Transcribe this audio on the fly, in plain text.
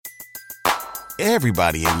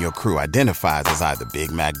Everybody in your crew identifies as either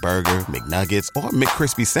Big Mac Burger, McNuggets, or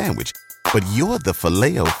McCrispy Sandwich. But you're the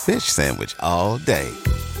Filet-O-Fish Sandwich all day.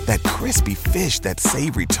 That crispy fish, that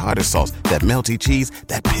savory tartar sauce, that melty cheese,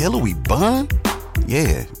 that pillowy bun.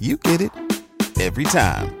 Yeah, you get it. Every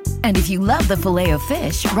time. And if you love the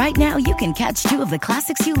Filet-O-Fish, right now you can catch two of the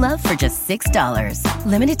classics you love for just $6.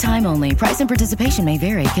 Limited time only. Price and participation may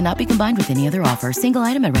vary. Cannot be combined with any other offer. Single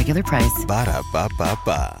item at regular price.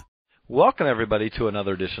 Ba-da-ba-ba-ba. Welcome, everybody, to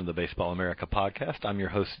another edition of the Baseball America podcast. I'm your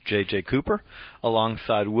host, J.J. Cooper,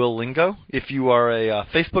 alongside Will Lingo. If you are a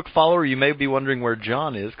Facebook follower, you may be wondering where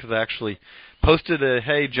John is, because I actually posted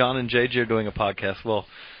hey, John and J.J. are doing a podcast. Well,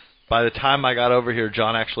 by the time I got over here,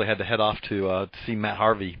 John actually had to head off to see Matt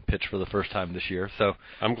Harvey pitch for the first time this year. So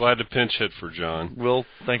I'm glad to pinch hit for John. Will,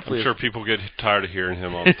 thankfully, I'm sure people get tired of hearing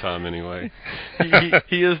him all the time anyway.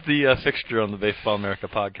 he is the fixture on the Baseball America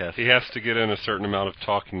podcast. He has to get in a certain amount of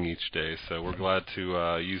talking each day, so we're glad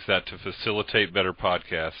to use that to facilitate better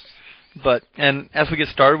podcasts. And as we get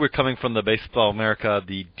started, we're coming from the Baseball America,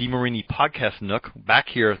 the DeMarini Podcast Nook, back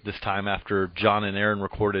here this time after John and Aaron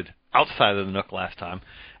recorded outside of the Nook last time.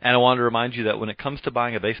 And I wanted to remind you that when it comes to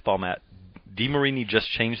buying a baseball mat, DeMarini just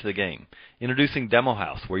changed the game. Introducing Demo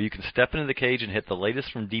House, where you can step into the cage and hit the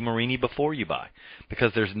latest from DeMarini before you buy,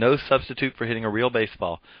 because there's no substitute for hitting a real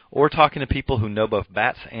baseball or talking to people who know both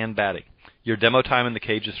bats and batting. Your demo time in the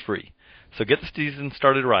cage is free. So get the season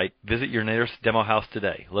started right. Visit your nearest Demo House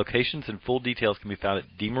today. Locations and full details can be found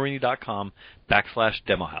at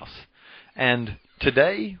demarini.com/demohouse. And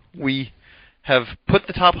today we have put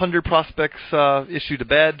the top 100 prospects issue to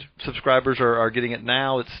bed. Subscribers are getting it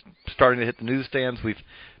now. It's starting to hit the newsstands. We've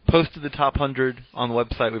posted the top 100 on the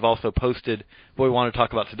website. We've also posted what we want to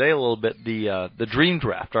talk about today a little bit, the dream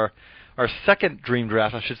draft. Our second dream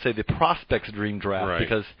draft, I should say the prospects dream draft, right,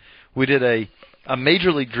 because we did a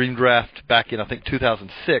major league dream draft back in, I think,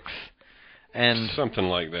 2006. And something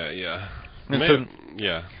like that, yeah.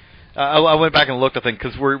 Yeah. I went back and looked, I think,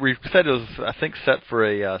 because we said it was, I think, set for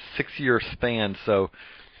a 6-year span. So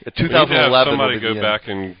 2011. We need to have somebody go back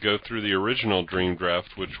and go through the original dream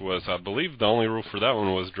draft, which was, I believe, the only rule for that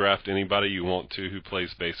one was draft anybody you want to who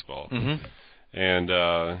plays baseball. Mm-hmm.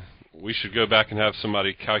 And we should go back and have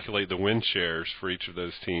somebody calculate the win shares for each of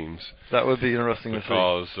those teams. That would be interesting to see.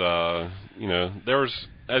 Because, there was,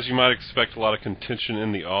 as you might expect, a lot of contention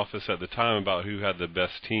in the office at the time about who had the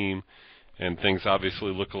best team. And things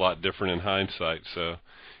obviously look a lot different in hindsight. So it'd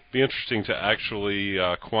be interesting to actually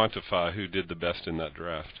quantify who did the best in that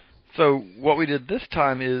draft. So what we did this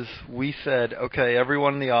time is we said, okay,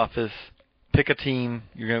 everyone in the office, pick a team.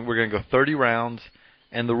 We're going to go 30 rounds.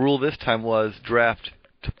 And the rule this time was draft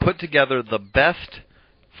to put together the best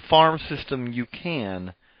farm system you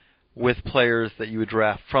can with players that you would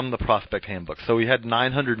draft from the prospect handbook. So we had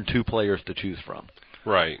 902 players to choose from.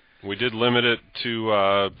 Right. We did limit it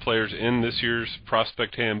to players in this year's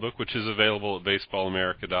prospect handbook, which is available at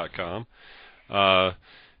baseballamerica.com.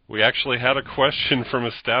 We actually had a question from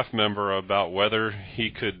a staff member about whether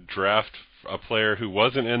he could draft a player who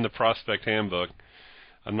wasn't in the prospect handbook.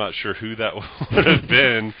 I'm not sure who that would have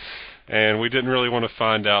been, and we didn't really want to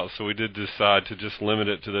find out, so we did decide to just limit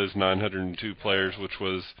it to those 902 players, which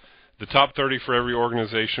was the top 30 for every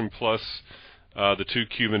organization plus the 2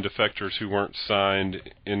 Cuban defectors who weren't signed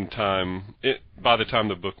in time by the time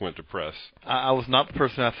the book went to press. I was not the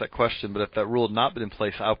person who asked that question, but if that rule had not been in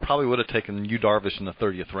place, I probably would have taken Yu Darvish in the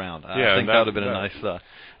 30th round. I think that would have been a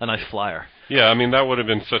nice flyer. Yeah, I mean, that would have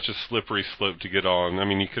been such a slippery slope to get on. I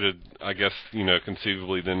mean, you could have, I guess,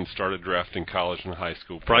 conceivably then started drafting college and high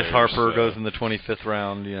school players. Bryce Harper goes in the 25th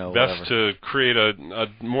round, Best whatever. to create a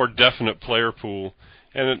more definite player pool.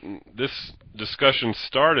 And this discussion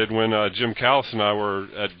started when Jim Callis and I were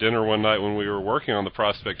at dinner one night when we were working on the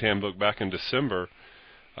prospect handbook back in December,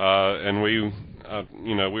 and we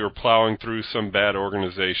were plowing through some bad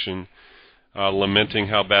organization, lamenting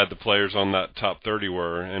how bad the players on that top 30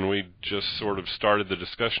 were, and we just sort of started the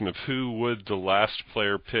discussion of who would the last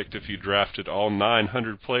player picked if you drafted all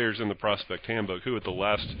 900 players in the prospect handbook. Who would the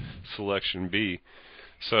last selection be?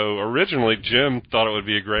 So originally, Jim thought it would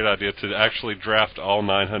be a great idea to actually draft all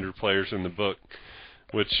 900 players in the book,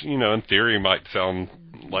 which, in theory might sound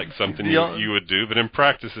like something you would do, but in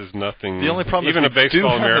practice is nothing. The only problem even is a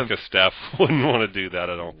Baseball America staff wouldn't want to do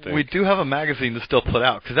that, I don't think. We do have a magazine to still put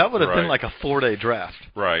out, because that would have been like a 4-day draft.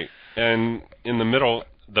 Right. And in the middle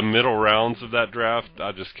rounds of that draft,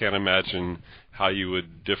 I just can't imagine how you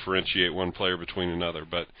would differentiate one player between another.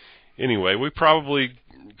 But anyway, we probably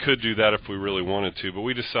could do that if we really wanted to, but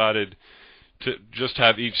we decided to just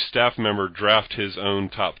have each staff member draft his own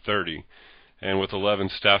top 30. and with 11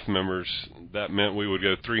 staff members, that meant we would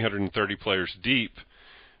go 330 players deep,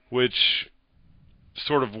 which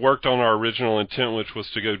sort of worked on our original intent, which was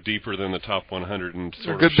to go deeper than the top 100 and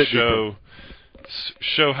sort of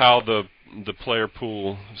show how the player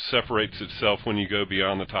pool separates itself when you go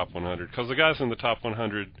beyond the top 100. Because the guys in the top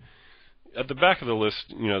 100, at the back of the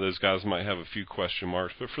list, those guys might have a few question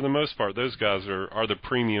marks, but for the most part, those guys are the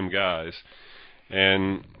premium guys.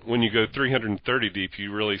 And when you go 330 deep,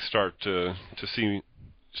 you really start to see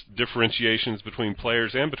differentiations between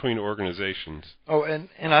players and between organizations. Oh, and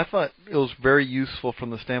I thought it was very useful from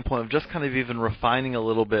the standpoint of just kind of even refining a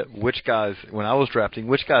little bit which guys, when I was drafting,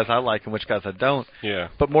 which guys I like and which guys I don't. Yeah.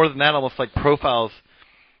 But more than that, almost like profiles.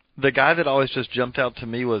 The guy that always just jumped out to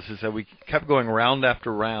me is that we kept going round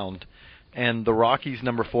after round, and the Rockies'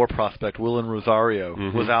 number 4 prospect, Willen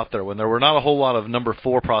Rosario, was out there when there were not a whole lot of number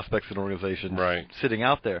 4 prospects in organizations sitting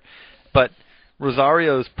out there. But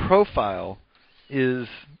Rosario's profile is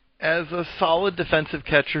as a solid defensive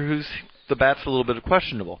catcher whose the bat's a little bit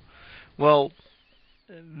questionable. Well,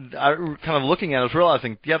 I kind of looking at it, I was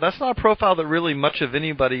realizing, that's not a profile that really much of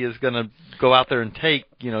anybody is going to go out there and take,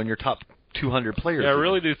 in your top 200 players. Yeah, I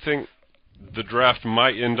really do think the draft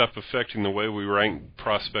might end up affecting the way we rank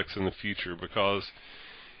prospects in the future, because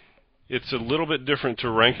it's a little bit different to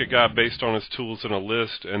rank a guy based on his tools in a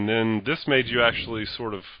list, and then this made you actually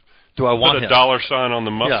sort of do I want put a him? dollar sign on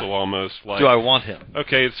the muscle almost. Like, do I want him?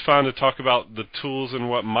 Okay, it's fine to talk about the tools and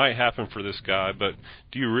what might happen for this guy, but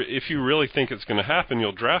if you really think it's going to happen,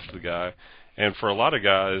 you'll draft the guy. And for a lot of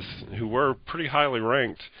guys who were pretty highly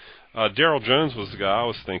ranked, Darryl Jones was the guy I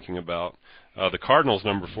was thinking about, the Cardinals'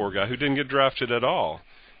 number 4 guy who didn't get drafted at all,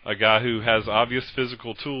 a guy who has obvious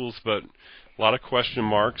physical tools but a lot of question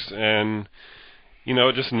marks, and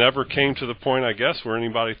it just never came to the point, I guess, where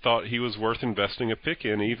anybody thought he was worth investing a pick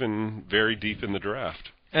in, even very deep in the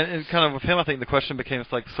draft. And kind of with him, I think the question became,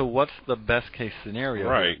 so what's the best case scenario?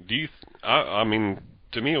 Right. I mean,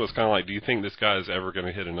 to me it was kind of like, do you think this guy is ever going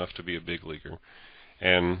to hit enough to be a big leaguer?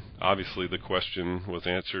 And obviously the question was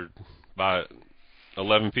answered by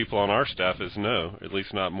 11 people on our staff is no, at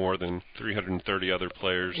least not more than 330 other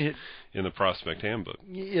players in the prospect handbook.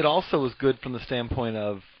 It also was good from the standpoint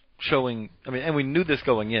of showing, and we knew this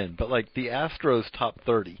going in, but like the Astros top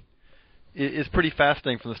 30 is pretty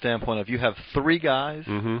fascinating from the standpoint of you have 3 guys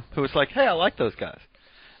who it's like, hey, I like those guys.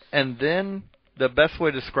 And then the best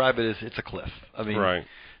way to describe it is it's a cliff. Right.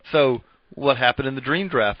 So what happened in the dream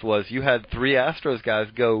draft was you had 3 Astros guys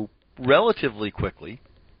go relatively quickly.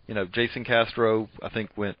 Jason Castro, I think,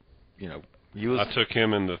 went, he was... I took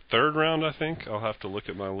him in the 3rd round, I think. I'll have to look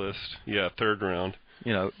at my list. Yeah, 3rd round.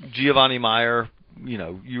 Giovanni Meyer,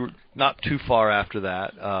 you were not too far after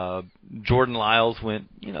that. Jordan Lyles went,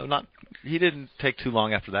 he didn't take too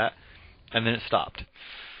long after that, and then it stopped.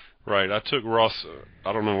 Right. I took Ross,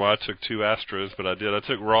 I don't know why I took 2 Astros, but I did. I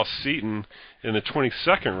took Ross Seaton in the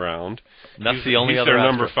 22nd round. And that's the only other their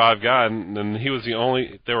Astro. number 5 guy, and he was the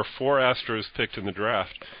only, there were 4 Astros picked in the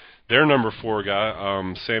draft. Their number 4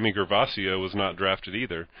 guy, Sammy Gervasio, was not drafted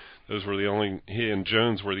either. Those were the only, he and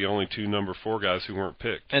Jones were the only 2 number 4 guys who weren't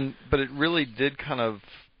picked. But it really did kind of,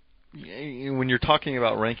 when you're talking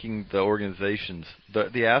about ranking the organizations, the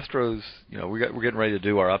Astros, we're getting ready to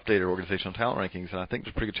do our updated organizational talent rankings, and I think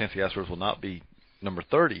there's a pretty good chance the Astros will not be number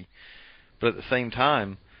 30. But at the same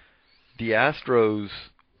time, the Astros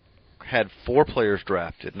had 4 players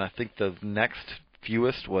drafted, and I think the next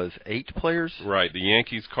fewest was 8 players. Right. The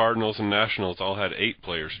Yankees, Cardinals, and Nationals all had 8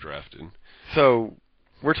 players drafted. So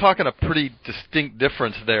we're talking a pretty distinct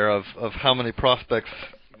difference there of how many prospects.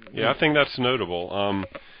 Yeah, I think that's notable.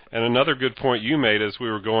 And another good point you made as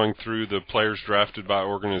we were going through the players drafted by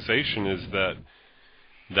organization is that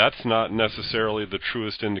that's not necessarily the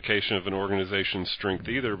truest indication of an organization's strength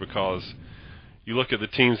either, because you look at the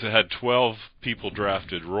teams that had 12 people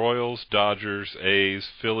drafted, Royals, Dodgers, A's,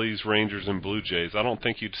 Phillies, Rangers, and Blue Jays. I don't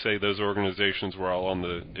think you'd say those organizations were all on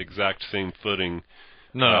the exact same footing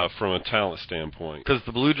from a talent standpoint. Because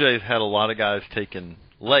the Blue Jays had a lot of guys taken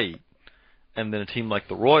late, and then a team like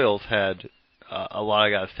the Royals had a lot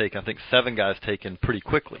of guys taken, I think 7 guys taken pretty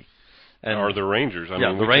quickly. And or the Rangers. I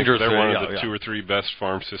mean, the Rangers, they're one of the 2 or 3 best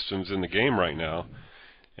farm systems in the game right now.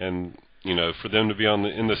 And for them to be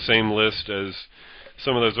in the same list as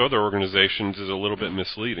some of those other organizations is a little bit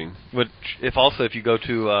misleading. Which, if you go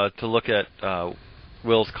to look at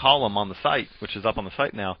Will's column on the site, which is up on the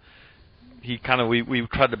site now, he we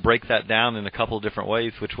tried to break that down in a couple of different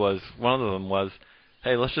ways. Which was one of them was,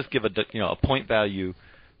 hey, let's just give a point value.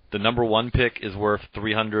 The number 1 pick is worth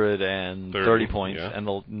 330 points, and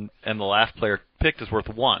the last player picked is worth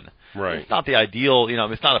 1. Right. It's not the ideal.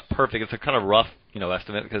 It's not a perfect. It's a kind of rough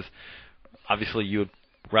estimate, because obviously you would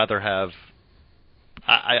rather have.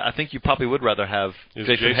 I think you probably would rather have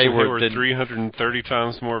Jason Hayward than 330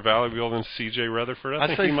 times more valuable than C.J. Rutherford.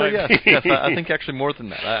 I'd say so. Yes, I think actually more than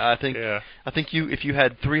that. I think if you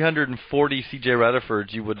had 340 C.J.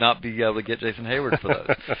 Rutherfords, you would not be able to get Jason Hayward for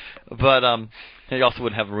those. But you also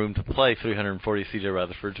wouldn't have room to play 340 C.J.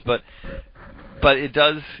 Rutherfords. But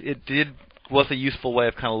it was a useful way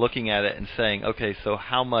of kind of looking at it and saying, okay, so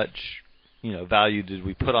how much value did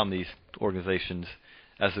we put on these organizations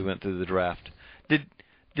as we went through the draft?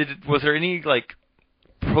 Was there any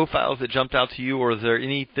profiles that jumped out to you, or was there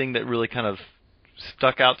anything that really kind of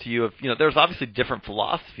stuck out to you? There's obviously different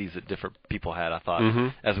philosophies that different people had. I thought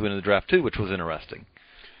as we went into the draft too, which was interesting.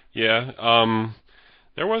 Yeah,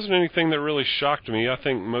 there wasn't anything that really shocked me. I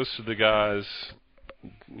think most of the guys,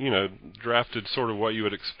 drafted sort of what you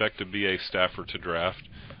would expect a BA staffer to draft.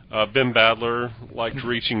 Ben Badler liked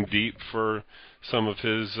reaching deep for some of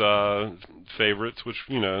his favorites, which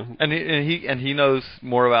and he knows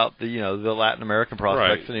more about the the Latin American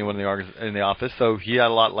prospects than anyone in the office. So he had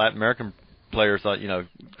a lot of Latin American players that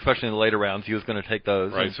especially in the later rounds, he was going to take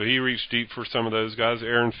those. Right. So he reached deep for some of those guys.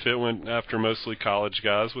 Aaron Fitt went after mostly college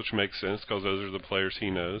guys, which makes sense because those are the players he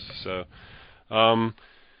knows. So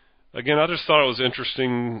again, I just thought it was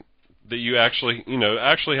interesting that you actually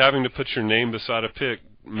having to put your name beside a pick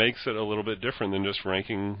makes it a little bit different than just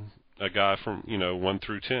ranking a guy from 1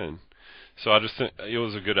 through 10. So I just think it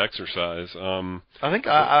was a good exercise.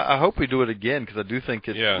 I hope we do it again, because I do think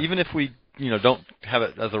even if we don't have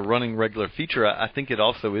it as a running regular feature, I think it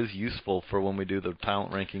also is useful for when we do the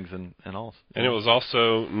talent rankings and all. And it was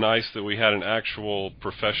also nice that we had an actual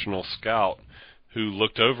professional scout who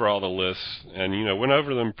looked over all the lists and went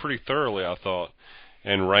over them pretty thoroughly, I thought,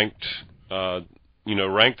 and ranked our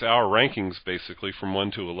rankings basically from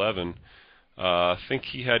 1 to 11. I think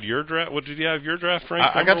he had your draft. What did he have your draft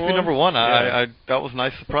ranked? I got to be number one. Yeah. That was a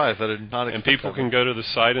nice surprise. I did not expect And people can go to the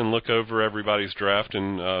site and look over everybody's draft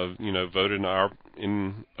and vote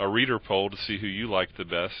in a reader poll to see who you like the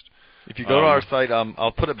best. If you go to our site,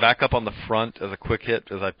 I'll put it back up on the front as a quick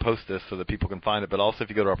hit as I post this so that people can find it. But also,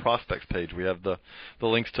 if you go to our prospects page, we have the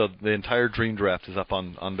links to the entire Dream Draft is up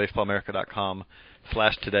on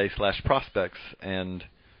baseballamerica.com/today/prospects, and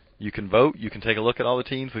you can vote. You can take a look at all the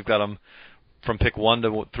teams. We've got them from pick 1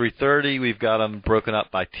 to 330. We've got them broken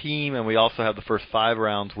up by team, and we also have the first 5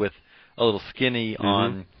 rounds with a little skinny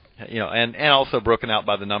on, and also broken out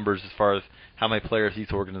by the numbers as far as how many players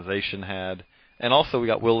each organization had. And also we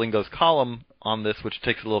got Will Lingo's column on this, which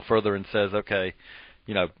takes it a little further and says, okay,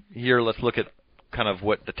 here let's look at kind of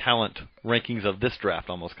what the talent rankings of this draft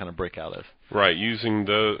almost kind of break out as. Right, using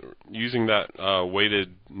that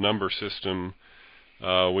weighted number system,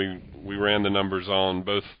 we ran the numbers on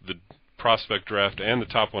both the prospect draft and the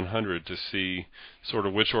top 100 to see sort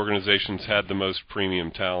of which organizations had the most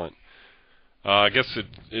premium talent. I guess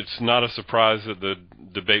it's not a surprise that the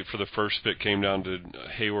debate for the first pick came down to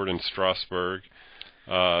Hayward and Strasburg,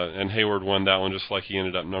 and Hayward won that one just like he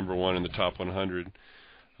ended up number 1 in the top 100.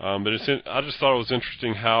 But I just thought it was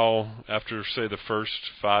interesting how after, say, the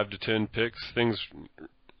first 5 to 10 picks, things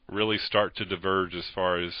really start to diverge as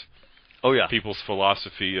far as people's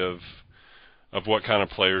philosophy of what kind of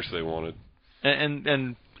players they wanted.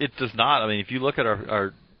 And it does not. I mean, if you look at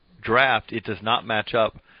our draft, it does not match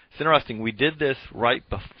up. It's interesting. We did this right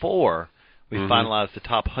before we finalized the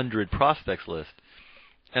top 100 prospects list,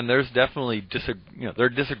 and there's definitely there are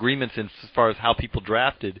disagreements as far as how people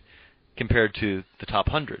drafted compared to the top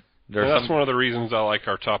 100. That's one of the reasons I like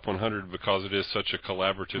our top 100, because it is such a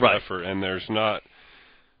collaborative effort, and there's not,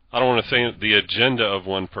 I don't want to say the agenda of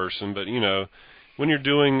one person, but when you're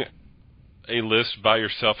doing a list by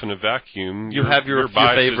yourself in a vacuum, you have your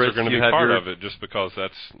biases favorites, are going to be part of it, just because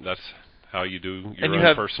that's how you do your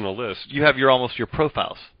own personal list. You have almost your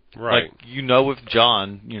profiles. Right. Like, with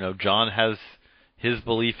John, John has his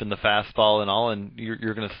belief in the fastball and all, and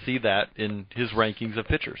you're going to see that in his rankings of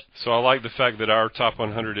pitchers. So I like the fact that our top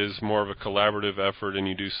 100 is more of a collaborative effort, and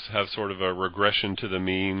you do have sort of a regression to the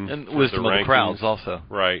mean. And wisdom of the crowds also.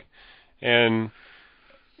 Right. And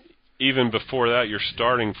even before that, you're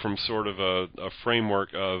starting from sort of a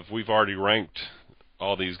framework of we've already ranked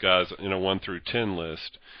all these guys in a 1 through 10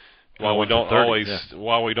 list. While we don't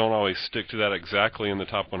always stick to that exactly in the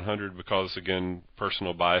top 100, because again,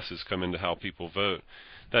 personal biases come into how people vote,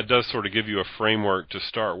 that does sort of give you a framework to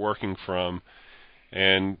start working from.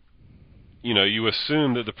 And you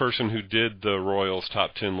assume that the person who did the Royals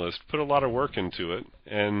top 10 list put a lot of work into it,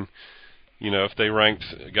 and if they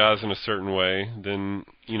ranked guys in a certain way, then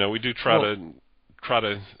we do try try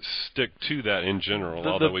to stick to that in general,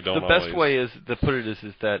 although we don't always. The best way is to put it is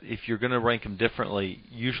that if you're going to rank them differently,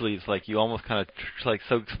 usually it's like you almost kind of like,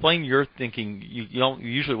 so explain your thinking. You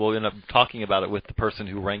usually will end up talking about it with the person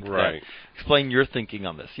who ranked that. Explain your thinking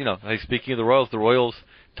on this. Hey, speaking of the Royals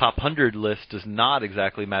top 100 list does not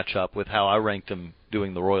exactly match up with how I ranked them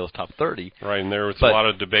doing the Royals top 30. Right, and there was a lot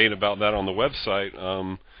of debate about that on the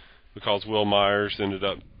website because Will Myers ended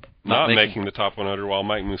up not making the top 100 while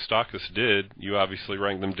Mike Moustakas did. You obviously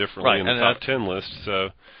ranked them differently in the top 10 list,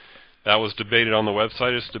 so that was debated on the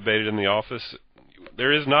website. It's debated in the office.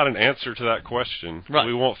 There is not an answer to that question. Right.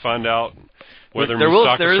 We won't find out whether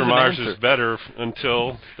Moustakas or Myers is better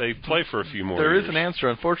until they play for a few more years. There is an answer.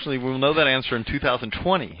 Unfortunately, we'll know that answer in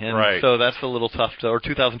 2020, and so that's a little tough or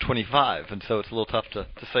 2025, and so it's a little tough to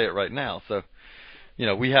say it right now. So,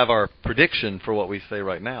 we have our prediction for what we say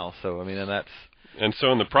right now. So, and that's... And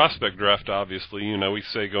so in the prospect draft, obviously, we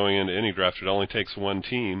say going into any draft, it only takes one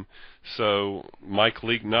team. So Mike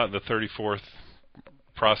Leake, not the 34th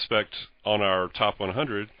prospect on our top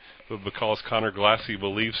 100, but because Connor Glassey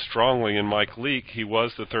believes strongly in Mike Leake, he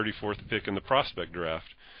was the 34th pick in the prospect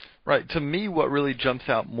draft. Right. To me, what really jumps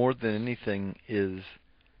out more than anything is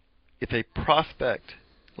if a prospect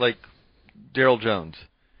like Darryl Jones,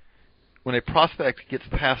 when a prospect gets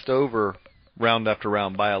passed over round after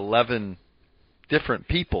round by 11 different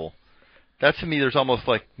people, that to me there's almost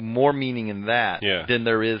like more meaning in that than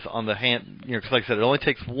there is on the hand. Because like I said, it only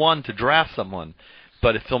takes one to draft someone,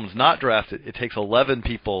 but if someone's not drafted, it takes 11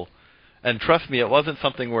 people. And trust me, it wasn't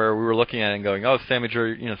something where we were looking at it and going, "Oh,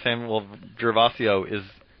 Samuel Gervasio is."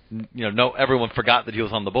 No, everyone forgot that he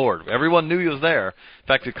was on the board. Everyone knew he was there. In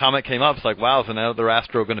fact, the comment came up, it's like, "Wow, is another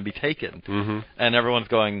Astro going to be taken?" Mm-hmm. And everyone's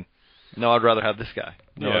going, "No, I'd rather have this guy.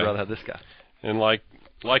 I'd rather have this guy." And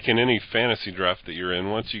like in any fantasy draft that you're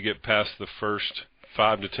in, once you get past the first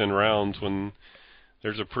 5 to 10 rounds, when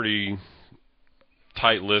there's a pretty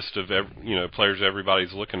tight list of players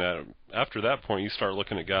everybody's looking at, after that point you start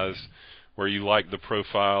looking at guys where you like the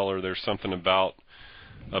profile or there's something about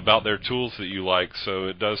their tools that you like. So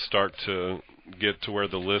it does start to get to where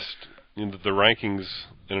the list, the rankings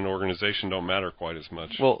in an organization don't matter quite as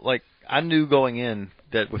much. Well, like I knew going in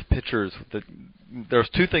that with pitchers that there was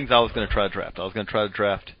two things I was going to try to draft. I was going to try to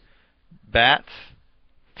draft bats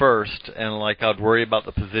first, and like I'd worry about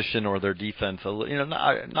the position or their defense.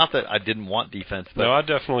 Not that I didn't want defense. But no, I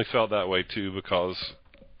definitely felt that way too, because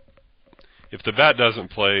if the bat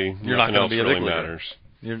doesn't play, you're not going to be a really big leaguer. Matters.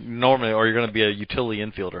 You're going to be a utility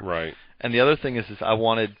infielder. Right. And the other thing is I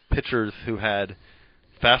wanted pitchers who had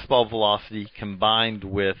fastball velocity combined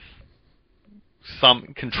with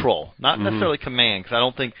some control, not necessarily command,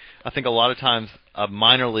 because I think a lot of times a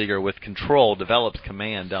minor leaguer with control develops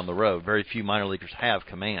command down the road. Very few minor leaguers have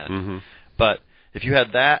command. Mm-hmm. But if you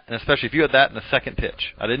had that, and especially if you had that in the second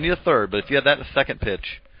pitch, I didn't need a third, but if you had that in the second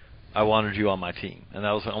pitch, I wanted you on my team. And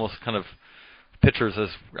that was almost kind of pitchers as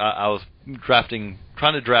I was trying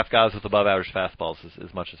to draft guys with above average fastballs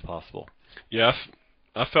as much as possible. Yeah,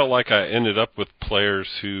 I felt like I ended up with players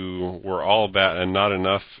who were all bat and not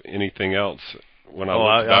enough anything else when I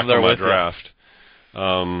looked back on my draft.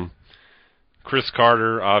 Chris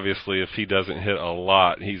Carter, obviously, if he doesn't hit a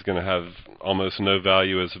lot, he's going to have almost no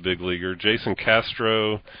value as a big leaguer. Jason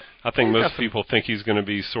Castro, I think most people think he's going to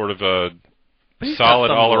be sort of a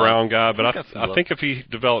solid all-around guy, but I think if he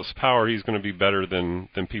develops power, he's going to be better than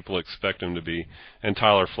people expect him to be. And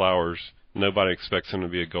Tyler Flowers, nobody expects him to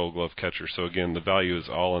be a Gold Glove catcher. So, again, the value is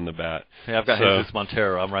all in the bat. Yeah, I've got Jesus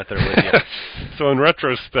Montero. I'm right there with you. So, in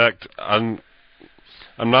retrospect, I'm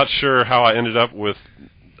not sure how I ended up with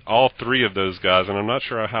all three of those guys, and I'm not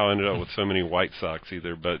sure how I ended up with so many White Sox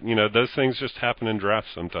either. But, those things just happen in drafts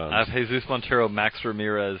sometimes. I have Jesus Montero, Max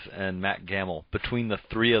Ramirez, and Matt Gamble. Between the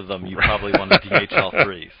three of them, you probably want to DH all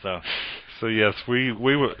three. So yes, we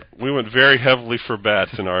went very heavily for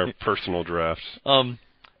bats in our personal drafts.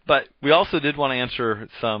 But we also did want to answer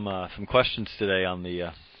some questions today on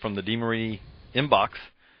from the DeMarini inbox.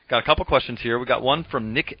 Got a couple questions here. We got one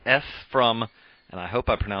from Nick S. from, and I hope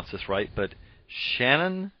I pronounced this right, but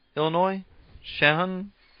Shannon, Illinois?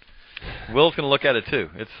 Shannon? Will's going to look at it too.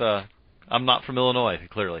 It's I'm not from Illinois,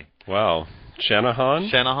 clearly. Wow. Shanahan?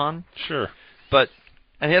 Shanahan? Sure.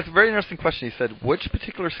 And he has a very interesting question. He said, which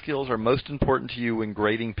particular skills are most important to you when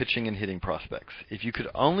grading pitching and hitting prospects? If you could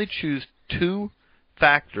only choose 2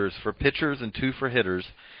 factors for pitchers and 2 for hitters,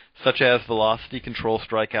 such as velocity, control,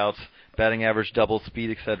 strikeouts, batting average, double,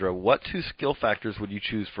 speed, etc., what 2 skill factors would you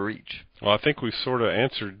choose for each? Well, I think we've sort of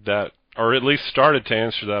answered that, or at least started to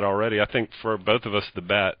answer that already. I think for both of us, the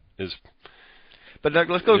bat is. But now,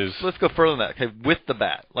 let's go further than that. Okay, with the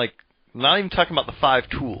bat, like not even talking about the 5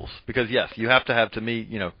 tools, because yes, you have to have, to me,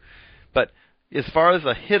 but as far as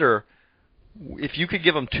a hitter, if you could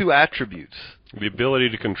give them 2 attributes. The ability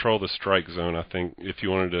to control the strike zone, I think, if you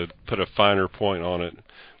wanted to put a finer point on it,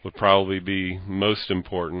 would probably be most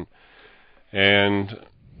important. And,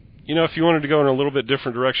 if you wanted to go in a little bit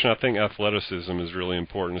different direction, I think athleticism is really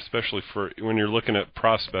important, especially for when you're looking at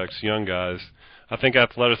prospects, young guys. I think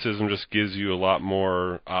athleticism just gives you a lot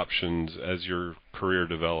more options as your career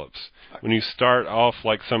develops. When you start off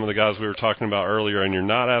like some of the guys we were talking about earlier and you're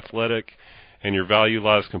not athletic and your value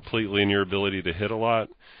lies completely in your ability to hit a lot,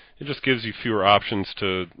 it just gives you fewer options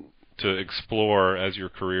to explore as your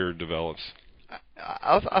career develops.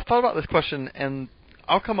 I've thought about this question, and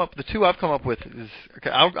the 2 I've come up with is, okay,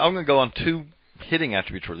 I'm going to go on 2 hitting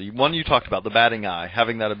attributes. One you talked about, the batting eye,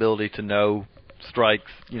 having that ability to know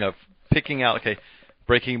strikes, picking out, okay,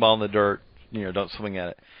 breaking ball in the dirt, don't swing at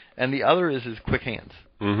it. And the other is quick hands.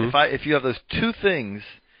 Mm-hmm. If you have those 2 things,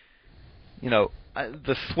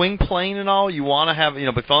 the swing plane and all, you want to have,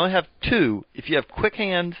 but if you only have 2, if you have quick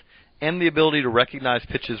hands and the ability to recognize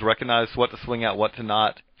pitches, recognize what to swing at, what to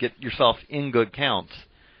not, get yourself in good counts,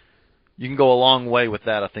 you can go a long way with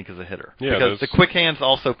that, I think, as a hitter. Yeah, because the quick hands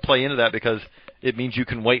also play into that, because it means you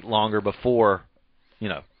can wait longer before,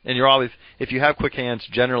 and you're always, if you have quick hands,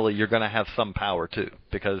 generally you're going to have some power too,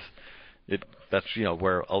 because that's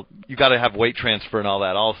where you got to have weight transfer and all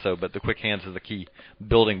that also, but the quick hands is the key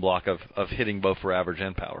building block of hitting both for average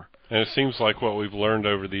and power. And it seems like what we've learned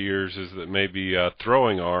over the years is that maybe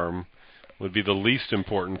throwing arm would be the least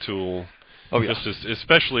important tool. Oh, yeah.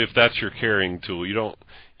 Especially if that's your carrying tool. You don't,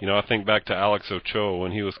 I think back to Alex Ochoa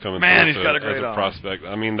when he was coming through as a prospect.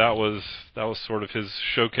 I mean, that was sort of his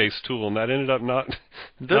showcase tool, and that ended up not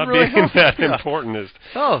really being that important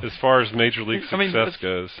as far as major league success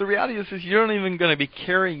goes. The reality is you're not even going to be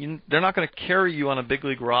carrying. They're not going to carry you on a big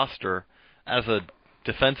league roster as a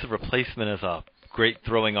defensive replacement as a great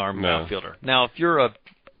throwing arm outfielder. Now, if you're a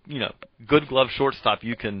good glove shortstop,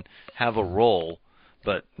 you can have a role,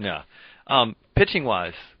 but yeah. Pitching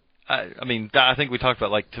wise, I think we talked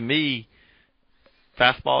about, to me,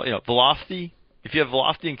 fastball, velocity. If you have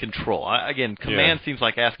velocity and control, command seems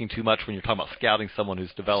like asking too much when you're talking about scouting someone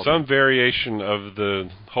who's developing. Some variation of the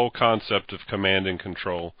whole concept of command and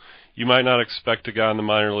control. You might not expect a guy in the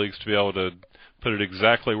minor leagues to be able to put it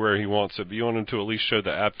exactly where he wants it, but you want him to at least show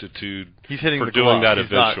the aptitude for doing that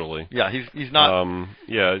eventually. He's not.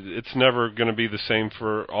 It's never going to be the same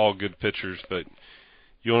for all good pitchers, but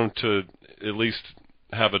you want him to at least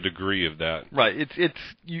have a degree of that. Right.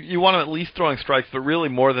 You want them at least throwing strikes, but really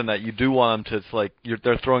more than that, you do want them to. It's like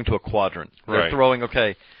they're throwing to a quadrant. They're throwing.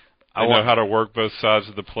 Okay. They know how to work both sides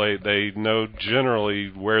of the plate. They know generally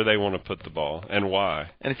where they want to put the ball and why.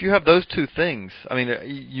 And if you have those 2 things,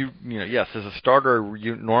 yes, as a starter,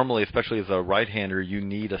 you normally, especially as a right-hander, you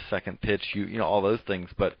need a second pitch. All those things.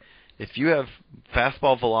 But if you have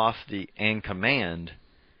fastball velocity and command,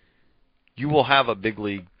 you will have a big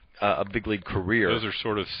league career. Those are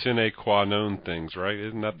sort of sine qua non things, right?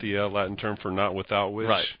 Isn't that the Latin term for not without which?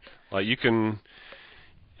 Right. Like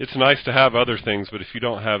it's nice to have other things, but if you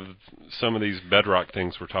don't have some of these bedrock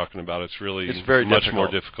things we're talking about, it's very much more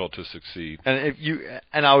difficult to succeed.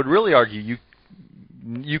 And I would really argue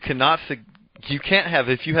you can't have,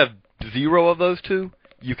 if you have 0 of those 2,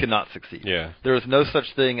 you cannot succeed. Yeah. There is no such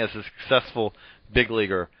thing as a successful big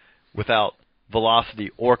leaguer without velocity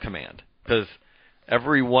or command, because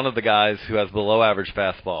every one of the guys who has below average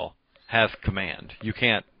fastball has command. You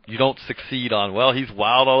don't succeed on, he's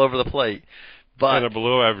wild all over the plate. But and a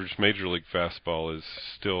below average major league fastball is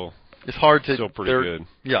still pretty good.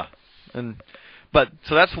 Yeah.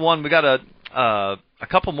 So that's one. We got a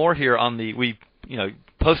couple more here on we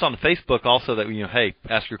post on the Facebook also that hey,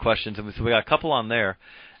 ask your questions, and so we got a couple on there.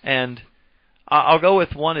 And I'll go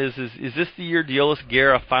with one is this the year Deolis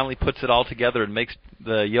Guerra finally puts it all together and makes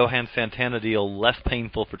the Johan Santana deal less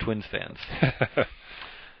painful for Twins fans?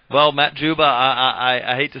 Well, Matt Juba,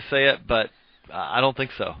 I hate to say it, but I don't think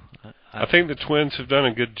so. I think the Twins have done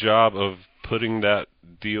a good job of putting that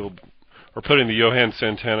deal, or putting the Johan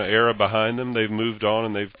Santana era behind them. They've moved on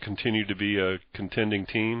and they've continued to be a contending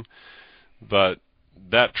team, but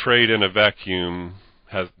that trade in a vacuum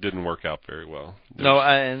didn't work out very well.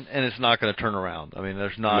 And it's not going to turn around.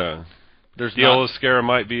 There's not. No. Deolis Guerra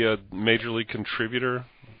might be a major league contributor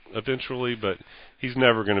eventually, but he's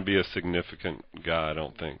never going to be a significant guy, I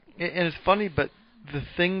don't think. And it's funny, but the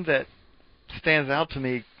thing that stands out to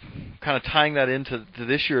me, kind of tying that into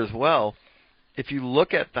this year as well, if you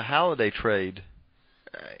look at the Halladay trade,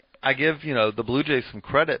 I give the Blue Jays some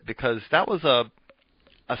credit, because that was a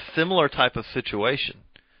similar type of situation.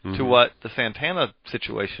 to what the Santana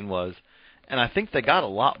situation was, and I think they got a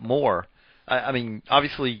lot more. I mean,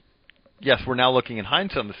 obviously, yes, we're now looking in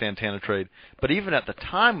hindsight on the Santana trade, but even at the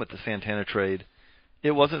time with the Santana trade,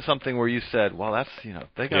 it wasn't something where you said, well, that's,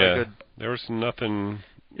 they got a good... There was nothing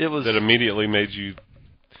that immediately made you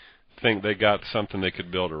think they got something they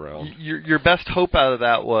could build around. Your best hope out of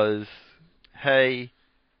that was, hey,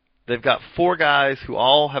 they've got 4 guys who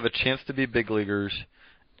all have a chance to be big leaguers,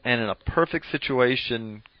 and in a perfect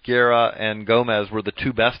situation, Guerra and Gomez were the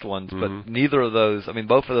 2 best ones, but neither of those,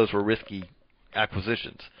 both of those were risky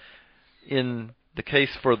acquisitions. In the case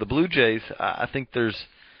for the Blue Jays, I think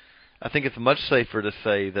it's much safer to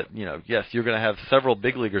say that, yes, you're going to have several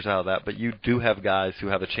big leaguers out of that, but you do have guys who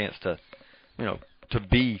have a chance to, to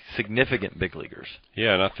be significant big leaguers.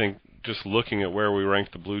 Yeah, and I think just looking at where we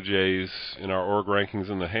ranked the Blue Jays in our org rankings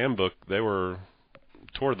in the handbook, they were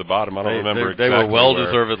toward the bottom. I don't remember exactly. They were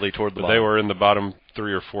well-deservedly toward the bottom. They were in the bottom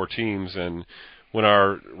 3 or 4 teams, and when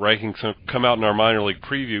our rankings come out in our minor league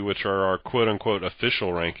preview, which are our quote-unquote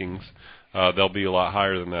official rankings, they'll be a lot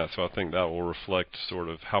higher than that. So I think that will reflect sort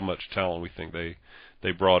of how much talent we think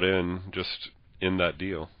they brought in just in that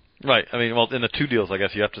deal. Right. In the 2 deals, I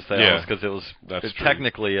guess you have to say, because it's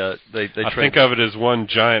technically they I think of it as one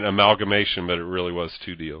giant amalgamation, but it really was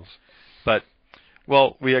 2 deals. But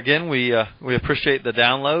we appreciate the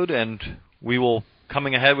download, and we will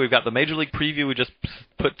coming ahead. We've got the Major League preview we just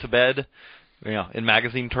put to bed, in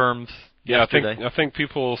magazine terms. Yeah, I think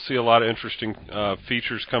people will see a lot of interesting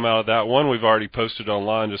features come out of that. One we've already posted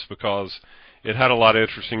online just because it had a lot of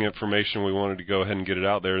interesting information. We wanted to go ahead and get it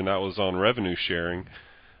out there, and that was on revenue sharing.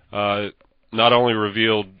 Not only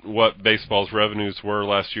revealed what baseball's revenues were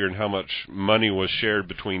last year and how much money was shared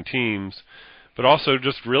between teams, but also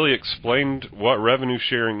just really explained what revenue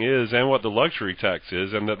sharing is and what the luxury tax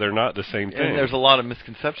is, and that they're not the same thing. And there's a lot of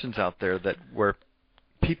misconceptions out there where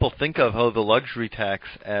people think of the luxury tax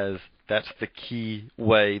as that's the key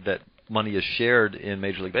way that money is shared in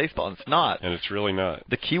Major League Baseball, and it's not. And it's really not.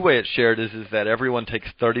 The key way it's shared is that everyone takes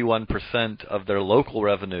 31% of their local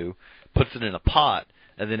revenue, puts it in a pot,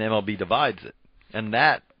 and then MLB divides it. And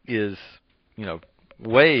that is,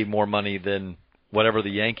 way more money than whatever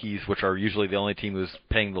the Yankees, which are usually the only team who's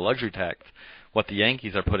paying the luxury tax, what the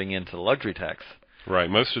Yankees are putting into the luxury tax. Right.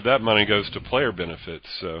 Most of that money goes to player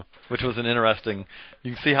benefits. Which was an interesting...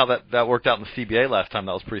 You can see how that worked out in the CBA last time.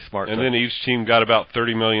 That was pretty smart. And then each team got about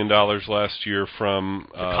 $30 million last year from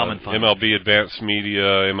MLB Advanced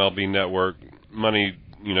Media, MLB Network, money,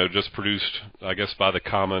 just produced, I guess, by the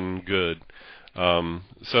common good.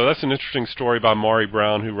 So that's an interesting story by Maury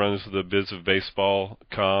Brown, who runs the Biz of Baseball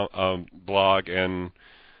blog and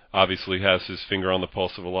obviously has his finger on the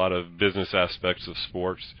pulse of a lot of business aspects of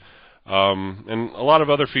sports. And a lot of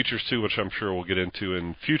other features, too, which I'm sure we'll get into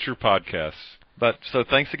in future podcasts. So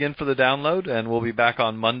thanks again for the download, and we'll be back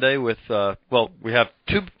on Monday with, we have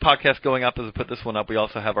 2 podcasts going up as we put this one up. We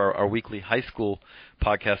also have our weekly high school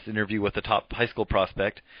podcast interview with the top high school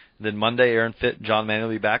prospect. And then Monday, Aaron Fitt and John Manning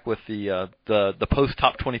will be back with the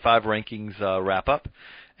post-top 25 rankings wrap-up.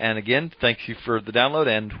 And again, thanks you for the download.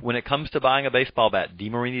 And when it comes to buying a baseball bat,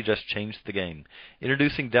 DeMarini just changed the game.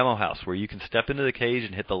 Introducing Demo House, where you can step into the cage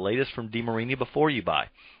and hit the latest from DeMarini before you buy.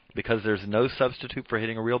 Because there's no substitute for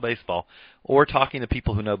hitting a real baseball or talking to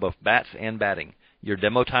people who know both bats and batting. Your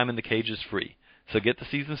demo time in the cage is free. So get the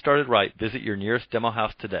season started right. Visit your nearest Demo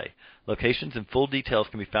House today. Locations and full details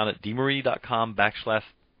can be found at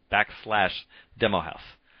DeMarini.com/Demo House.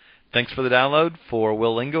 Thanks for the download. For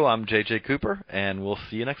Will Lingo, I'm J.J. Cooper, and we'll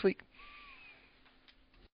see you next week.